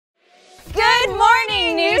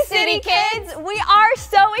City Kids! We are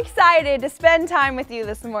so excited to spend time with you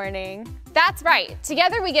this morning. That's right.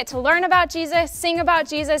 Together we get to learn about Jesus, sing about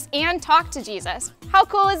Jesus, and talk to Jesus. How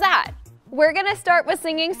cool is that? We're gonna start with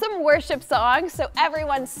singing some worship songs, so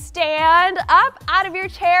everyone stand up out of your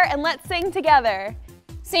chair and let's sing together.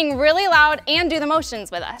 Sing really loud and do the motions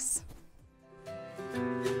with us.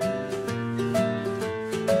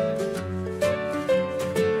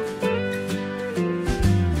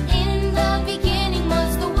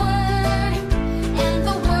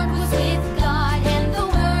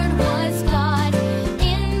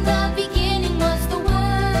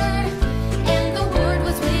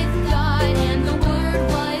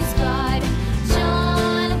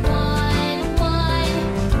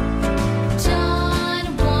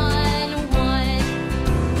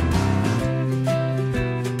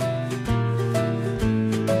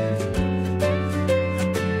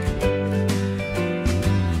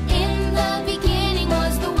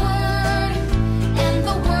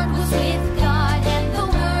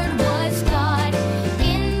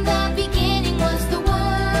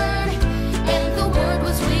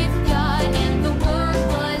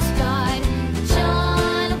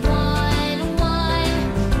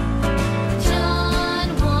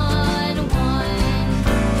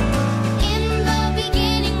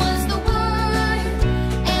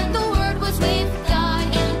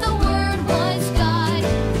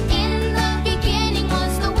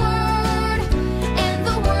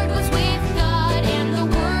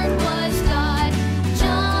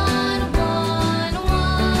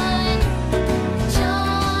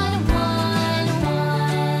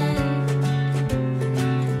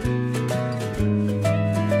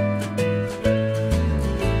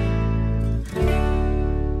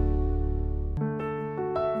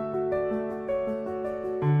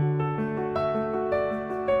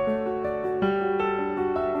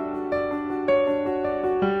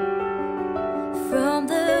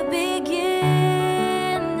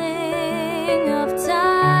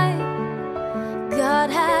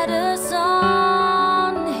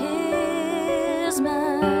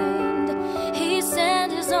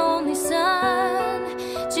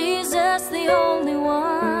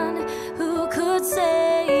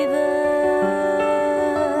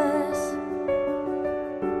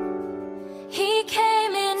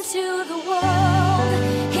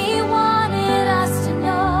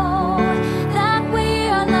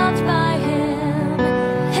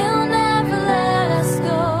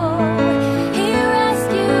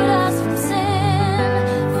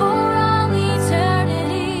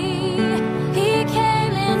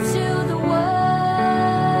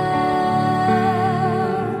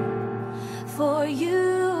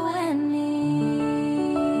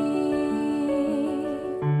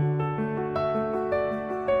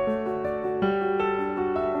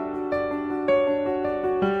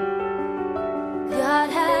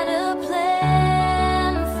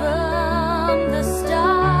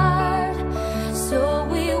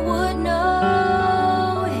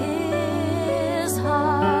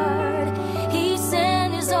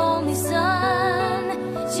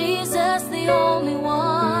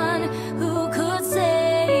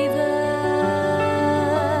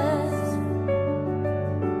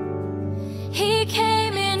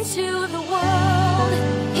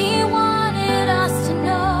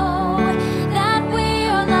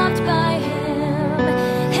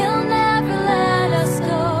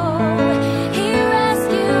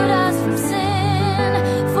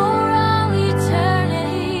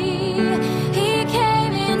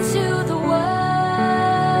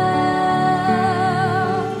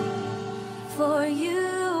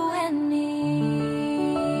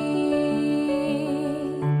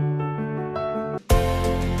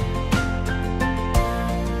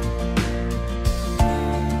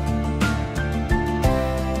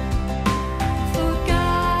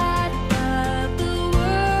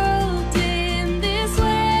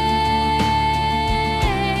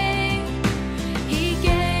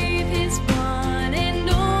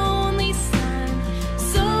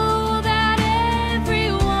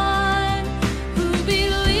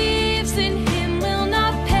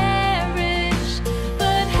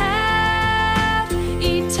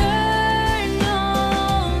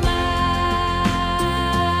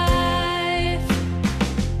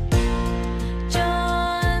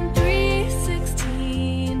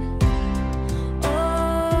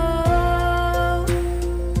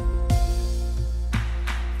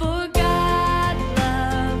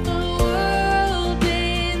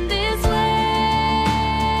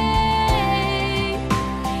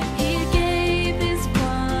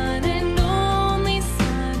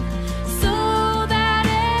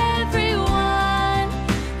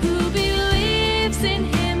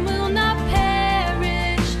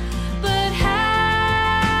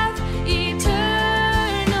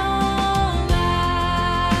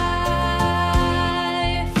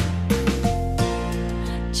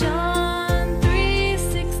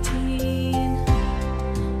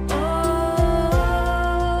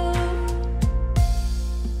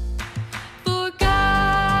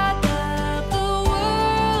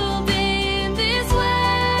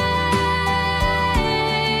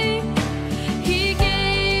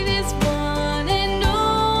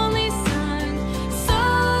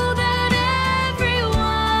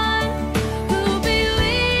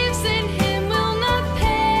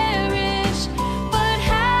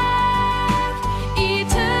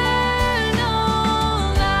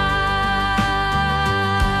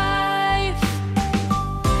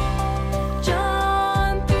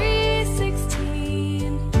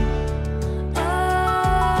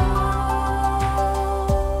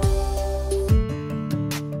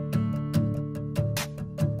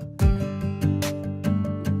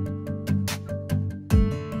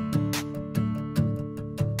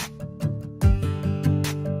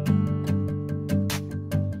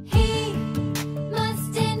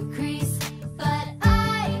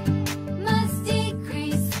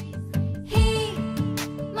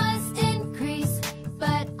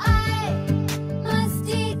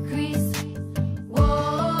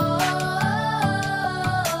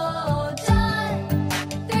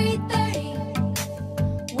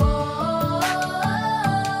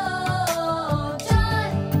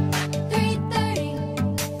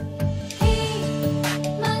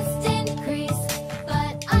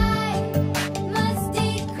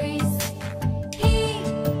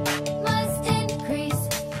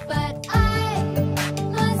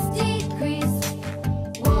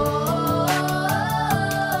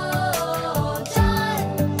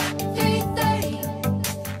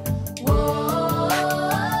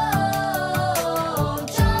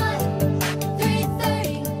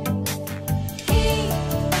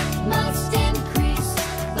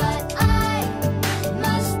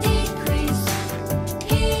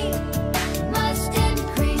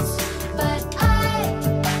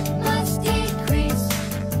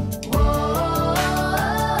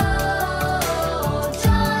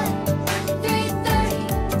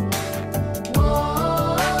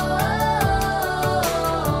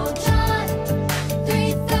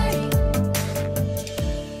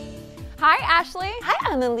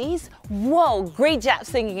 Annalise. Whoa, great job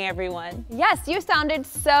singing, everyone. Yes, you sounded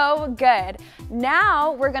so good.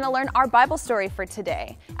 Now we're going to learn our Bible story for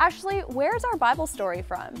today. Ashley, where's our Bible story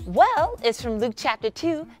from? Well, it's from Luke chapter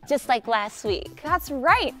 2, just like last week. That's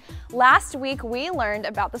right. Last week we learned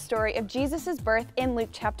about the story of Jesus' birth in Luke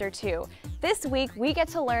chapter 2. This week we get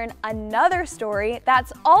to learn another story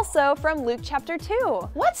that's also from Luke chapter 2.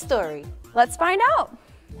 What story? Let's find out.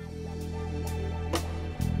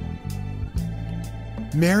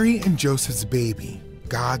 Mary and Joseph's baby,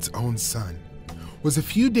 God's own son, was a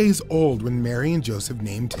few days old when Mary and Joseph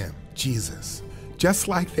named him Jesus, just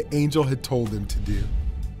like the angel had told them to do.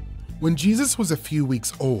 When Jesus was a few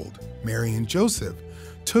weeks old, Mary and Joseph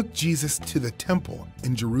took Jesus to the temple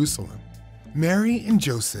in Jerusalem. Mary and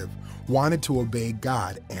Joseph wanted to obey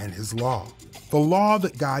God and his law. The law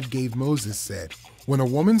that God gave Moses said, when a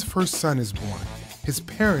woman's first son is born, his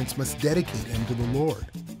parents must dedicate him to the Lord.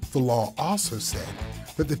 The law also said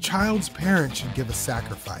that the child's parents should give a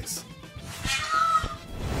sacrifice.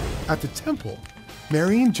 At the temple,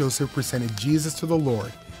 Mary and Joseph presented Jesus to the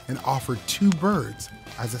Lord and offered 2 birds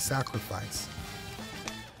as a sacrifice.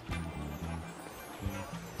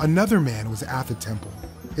 Another man was at the temple.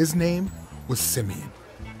 His name was Simeon.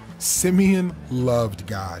 Simeon loved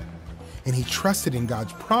God, and he trusted in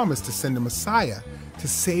God's promise to send a Messiah to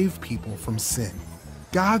save people from sin.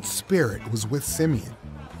 God's Spirit was with Simeon,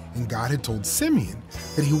 and God had told Simeon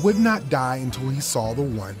that he would not die until he saw the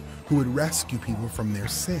one who would rescue people from their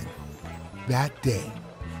sin. That day,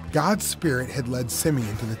 God's Spirit had led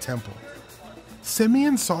Simeon to the temple.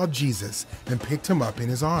 Simeon saw Jesus and picked him up in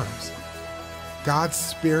his arms. God's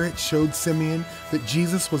Spirit showed Simeon that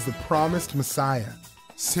Jesus was the promised Messiah.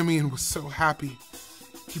 Simeon was so happy.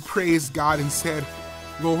 He praised God and said,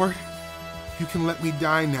 "Lord, you can let me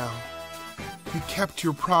die now. You kept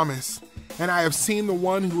your promise, and I have seen the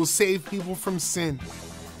one who will save people from sin."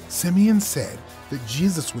 Simeon said that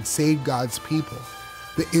Jesus would save God's people,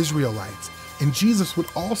 the Israelites, and Jesus would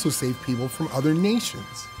also save people from other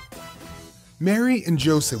nations. Mary and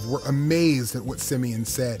Joseph were amazed at what Simeon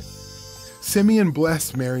said. Simeon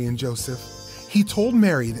blessed Mary and Joseph. He told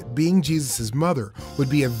Mary that being Jesus' mother would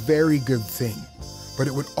be a very good thing, but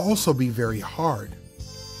it would also be very hard.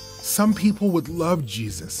 Some people would love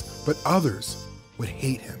Jesus, but others would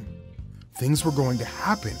hate him. Things were going to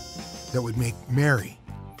happen that would make Mary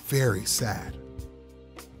very sad.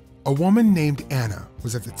 A woman named Anna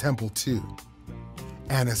was at the temple too.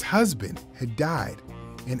 Anna's husband had died,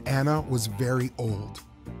 and Anna was very old.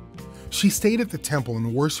 She stayed at the temple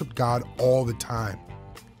and worshiped God all the time.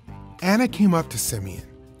 Anna came up to Simeon,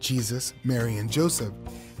 Jesus, Mary, and Joseph,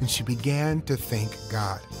 and she began to thank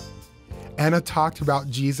God. Anna talked about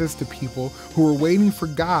Jesus to people who were waiting for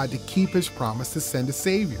God to keep his promise to send a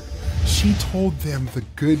Savior. She told them the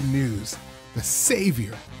good news. The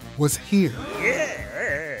Savior was here.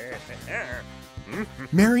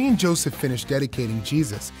 Mary and Joseph finished dedicating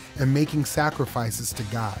Jesus and making sacrifices to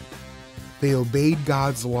God. They obeyed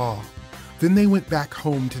God's law. Then they went back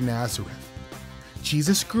home to Nazareth.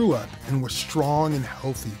 Jesus grew up and was strong and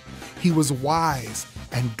healthy. He was wise,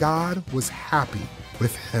 and God was happy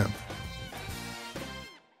with him.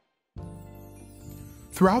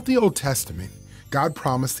 Throughout the Old Testament, God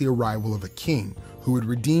promised the arrival of a king who would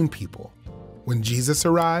redeem people. When Jesus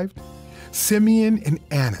arrived, Simeon and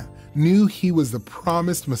Anna knew he was the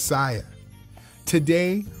promised Messiah.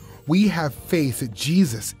 Today, we have faith that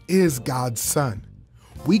Jesus is God's Son.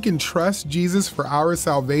 We can trust Jesus for our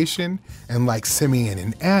salvation, and like Simeon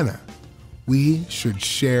and Anna, we should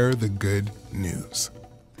share the good news.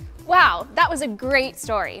 Wow, that was a great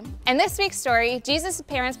story. In this week's story, Jesus'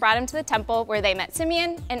 parents brought him to the temple where they met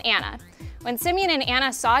Simeon and Anna. When Simeon and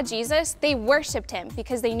Anna saw Jesus, they worshiped him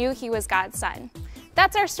because they knew he was God's son.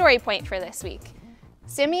 That's our story point for this week.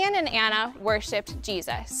 Simeon and Anna worshiped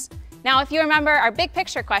Jesus. Now, if you remember our big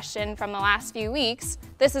picture question from the last few weeks,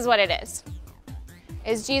 this is what it is.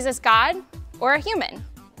 Is Jesus God or a human?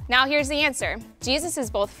 Now here's the answer. Jesus is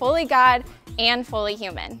both fully God and fully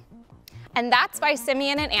human. And that's why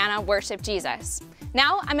Simeon and Anna worship Jesus.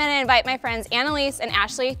 Now I'm going to invite my friends Annalise and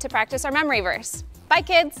Ashley to practice our memory verse. Bye,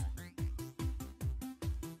 kids.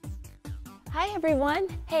 Hi, everyone.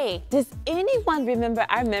 Hey, does anyone remember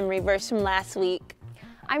our memory verse from last week?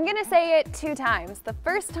 I'm gonna say it 2 times. The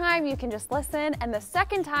first time you can just listen, and the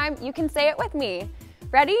second time you can say it with me.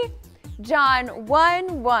 Ready? John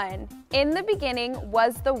 1:1. In the beginning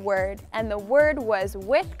was the Word, and the Word was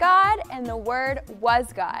with God, and the Word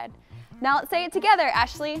was God. Now let's say it together,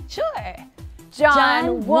 Ashley. Sure.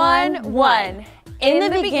 John 1:1. In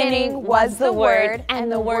the beginning was the Word,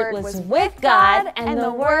 and the Word was with God, and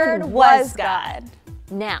the Word was God.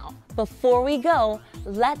 Now, before we go,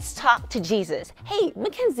 let's talk to Jesus. Hey,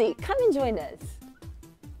 Mackenzie, come and join us.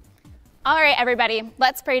 All right, everybody,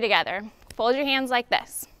 let's pray together. Fold your hands like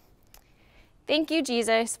this. Thank you,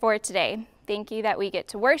 Jesus, for today. Thank you that we get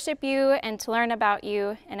to worship you and to learn about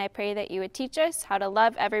you, and I pray that you would teach us how to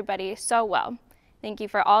love everybody so well. Thank you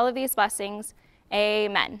for all of these blessings.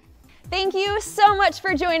 Amen. Thank you so much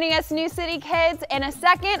for joining us, New City Kids. In a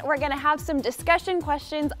second, we're going to have some discussion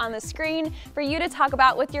questions on the screen for you to talk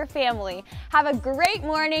about with your family. Have a great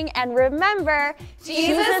morning, and remember,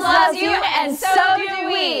 Jesus loves you, and so do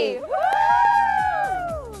we.